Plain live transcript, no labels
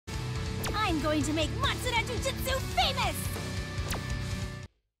I'm going to make Matsuda Jujutsu famous!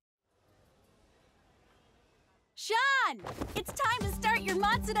 Sean! It's time to start your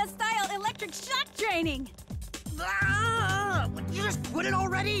Matsuda-style electric shock training! Ah! You just quit it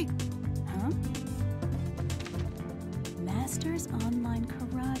already? Huh? Masters Online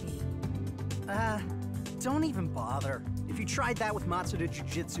Karate. Don't even bother. If you tried that with Matsuda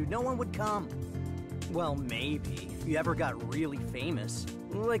Jujutsu, no one would come. Well, maybe, if you ever got really famous.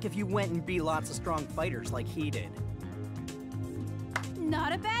 Like if you went and beat lots of strong fighters like he did.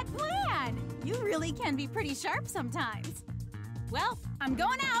 Not a bad plan! You really can be pretty sharp sometimes. Well, I'm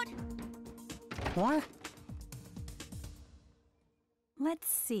going out! What? Let's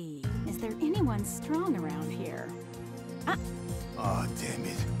see, is there anyone strong around here? Ah! Oh, damn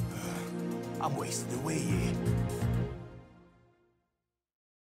it. I'm wasting away here.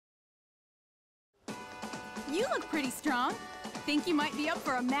 You look pretty strong. Think you might be up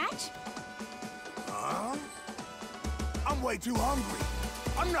for a match? Huh? I'm way too hungry.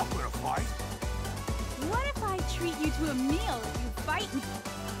 I'm not gonna fight. What if I treat you to a meal if you fight me?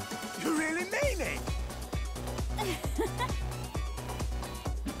 You really mean it?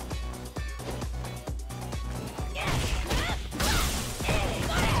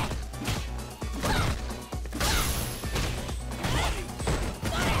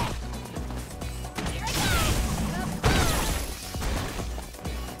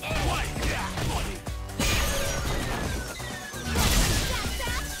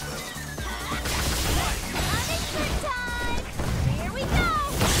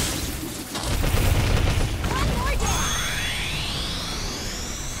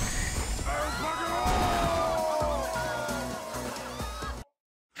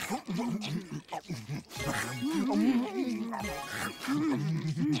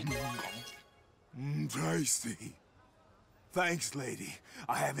 Tasty. Thanks, lady.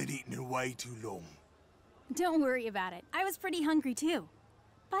 I haven't eaten in way too long. Don't worry about it. I was pretty hungry too.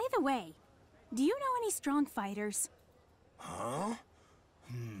 By the way, do you know any strong fighters? Huh?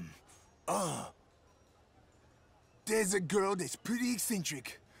 There's a girl that's pretty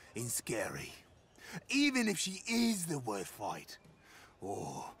eccentric and scary. Even if she is the word fight.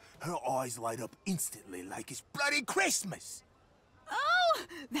 Oh, her eyes light up instantly like it's bloody Christmas. Oh,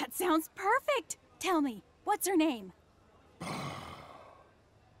 that sounds perfect. Tell me, what's her name?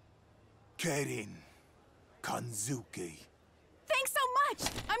 Karin Kanzuki. Thanks so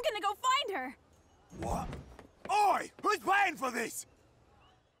much. I'm gonna go find her. What? Oi! Who's paying for this?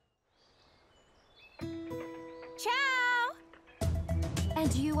 Ciao!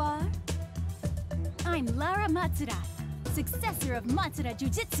 And you are? I'm Lara Matsuda, successor of Matsuda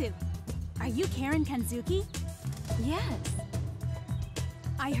Jujutsu. Are you Karin Kanzuki? Yes.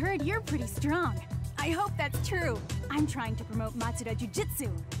 I heard you're pretty strong. I hope that's true. I'm trying to promote Matsuda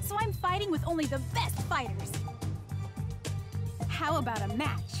Jujutsu, so I'm fighting with only the best fighters. How about a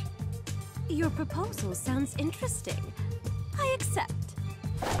match? Your proposal sounds interesting. I accept.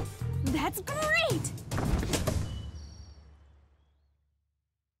 That's great!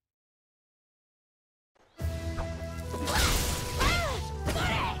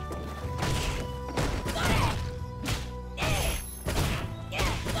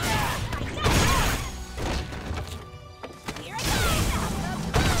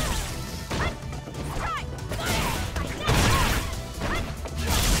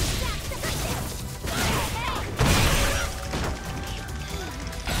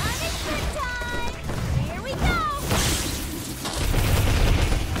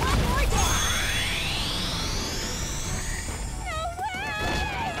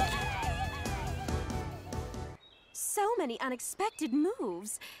 Many unexpected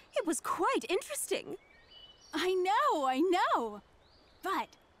moves. It was quite interesting. I know. But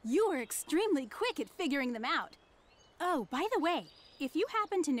you were extremely quick at figuring them out. Oh, by the way, if you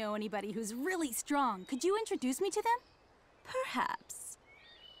happen to know anybody who's really strong, could you introduce me to them? Perhaps.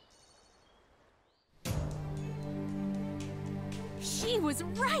 She was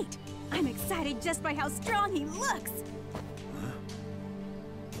right! I'm excited just by how strong he looks! Huh?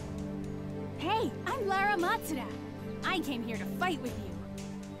 Hey, I'm Lara Matsuda. I came here to fight with you.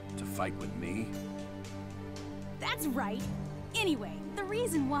 To fight with me? That's right. Anyway, the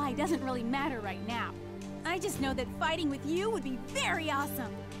reason why doesn't really matter right now. I just know that fighting with you would be very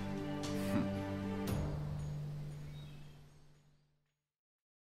awesome.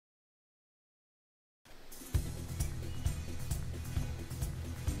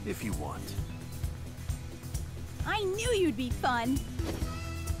 If you want. I knew you'd be fun.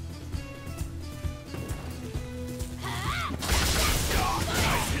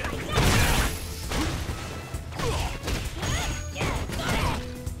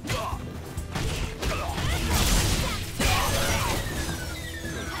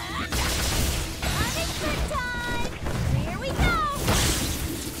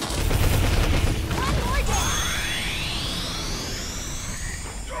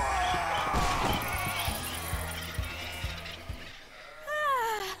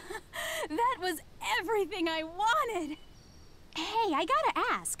 everything I wanted! Hey, I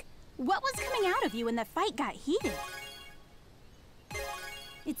gotta ask, what was coming out of you when the fight got heated?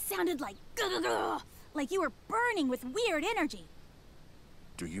 It sounded like gah-gah-gah, like you were burning with weird energy.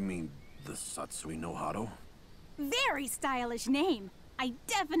 Do you mean the Satsui no Hado? Very stylish name. I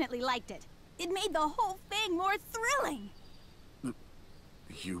definitely liked it. It made the whole thing more thrilling.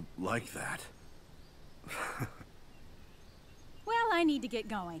 You like that? Well, I need to get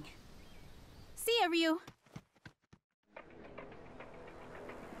going. See ya, Ryu.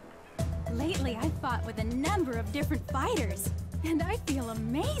 Lately, I've fought with a number of different fighters, and I feel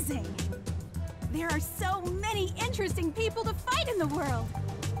amazing. There are so many interesting people to fight in the world.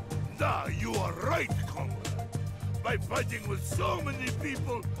 Nah, you are right, comrade. By fighting with so many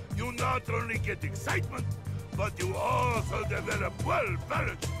people, you not only get excitement, but you also develop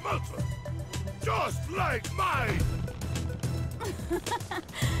well-balanced muscle. Just like mine!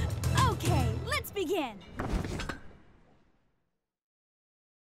 Okay, let's begin.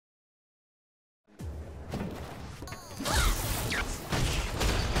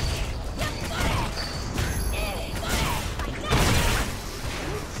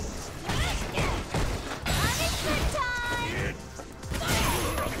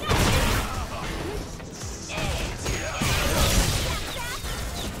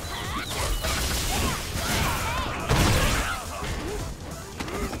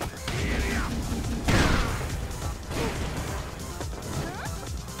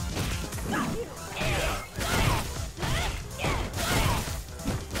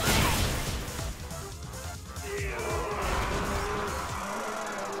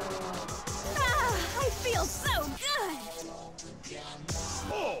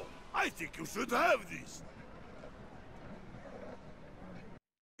 I think you should have this.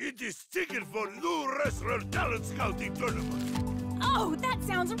 It is ticket for new wrestler talent scouting tournament. Oh, that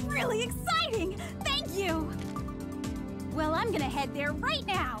sounds really exciting! Thank you! Well, I'm gonna head there right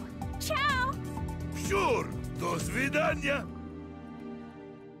now. Ciao! Sure, do svidanya.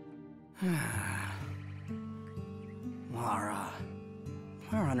 Lara,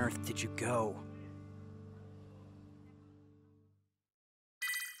 where on earth did you go?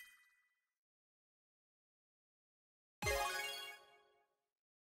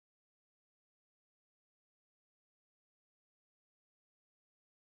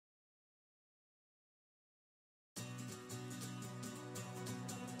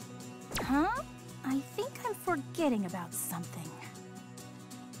 Huh? I think I'm forgetting about something.